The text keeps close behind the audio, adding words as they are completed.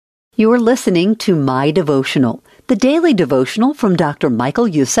You are listening to My Devotional, the daily devotional from Dr. Michael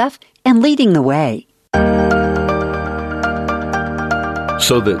Youssef and Leading the Way.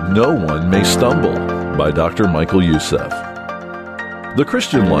 So That No One May Stumble by Dr. Michael Youssef. The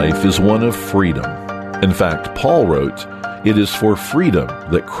Christian life is one of freedom. In fact, Paul wrote, "It is for freedom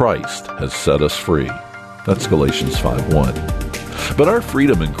that Christ has set us free." That's Galatians 5:1. But our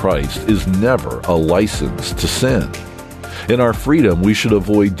freedom in Christ is never a license to sin. In our freedom, we should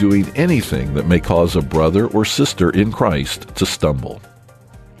avoid doing anything that may cause a brother or sister in Christ to stumble.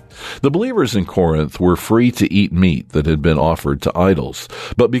 The believers in Corinth were free to eat meat that had been offered to idols,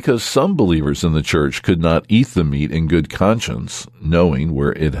 but because some believers in the church could not eat the meat in good conscience, knowing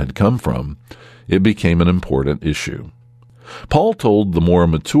where it had come from, it became an important issue. Paul told the more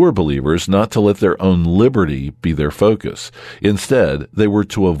mature believers not to let their own liberty be their focus. Instead, they were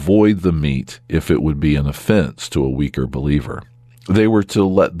to avoid the meat if it would be an offense to a weaker believer. They were to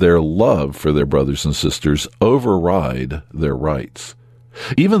let their love for their brothers and sisters override their rights.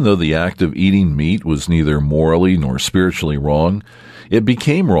 Even though the act of eating meat was neither morally nor spiritually wrong, it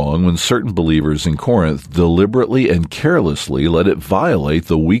became wrong when certain believers in Corinth deliberately and carelessly let it violate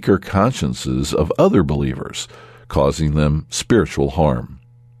the weaker consciences of other believers, causing them spiritual harm.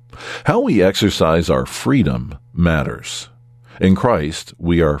 How we exercise our freedom matters. In Christ,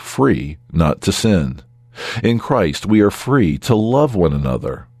 we are free not to sin. In Christ, we are free to love one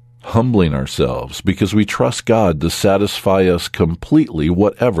another, humbling ourselves because we trust God to satisfy us completely,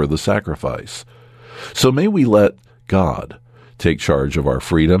 whatever the sacrifice. So may we let God take charge of our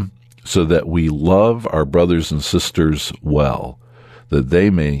freedom so that we love our brothers and sisters well, that they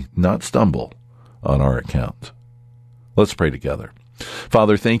may not stumble on our account. Let's pray together.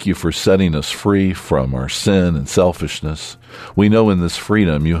 Father, thank you for setting us free from our sin and selfishness. We know in this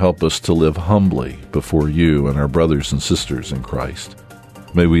freedom you help us to live humbly before you and our brothers and sisters in Christ.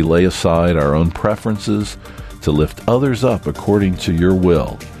 May we lay aside our own preferences to lift others up according to your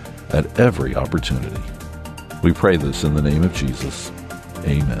will at every opportunity. We pray this in the name of Jesus.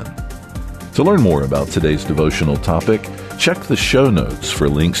 Amen. To learn more about today's devotional topic, check the show notes for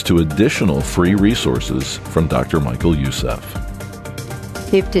links to additional free resources from Dr. Michael Youssef.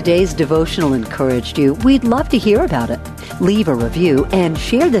 If today's devotional encouraged you, we'd love to hear about it. Leave a review and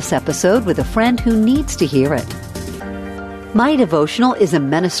share this episode with a friend who needs to hear it. My Devotional is a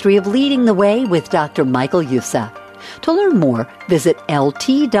ministry of Leading the Way with Dr. Michael Youssef. To learn more, visit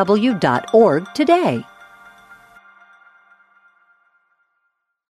ltw.org today.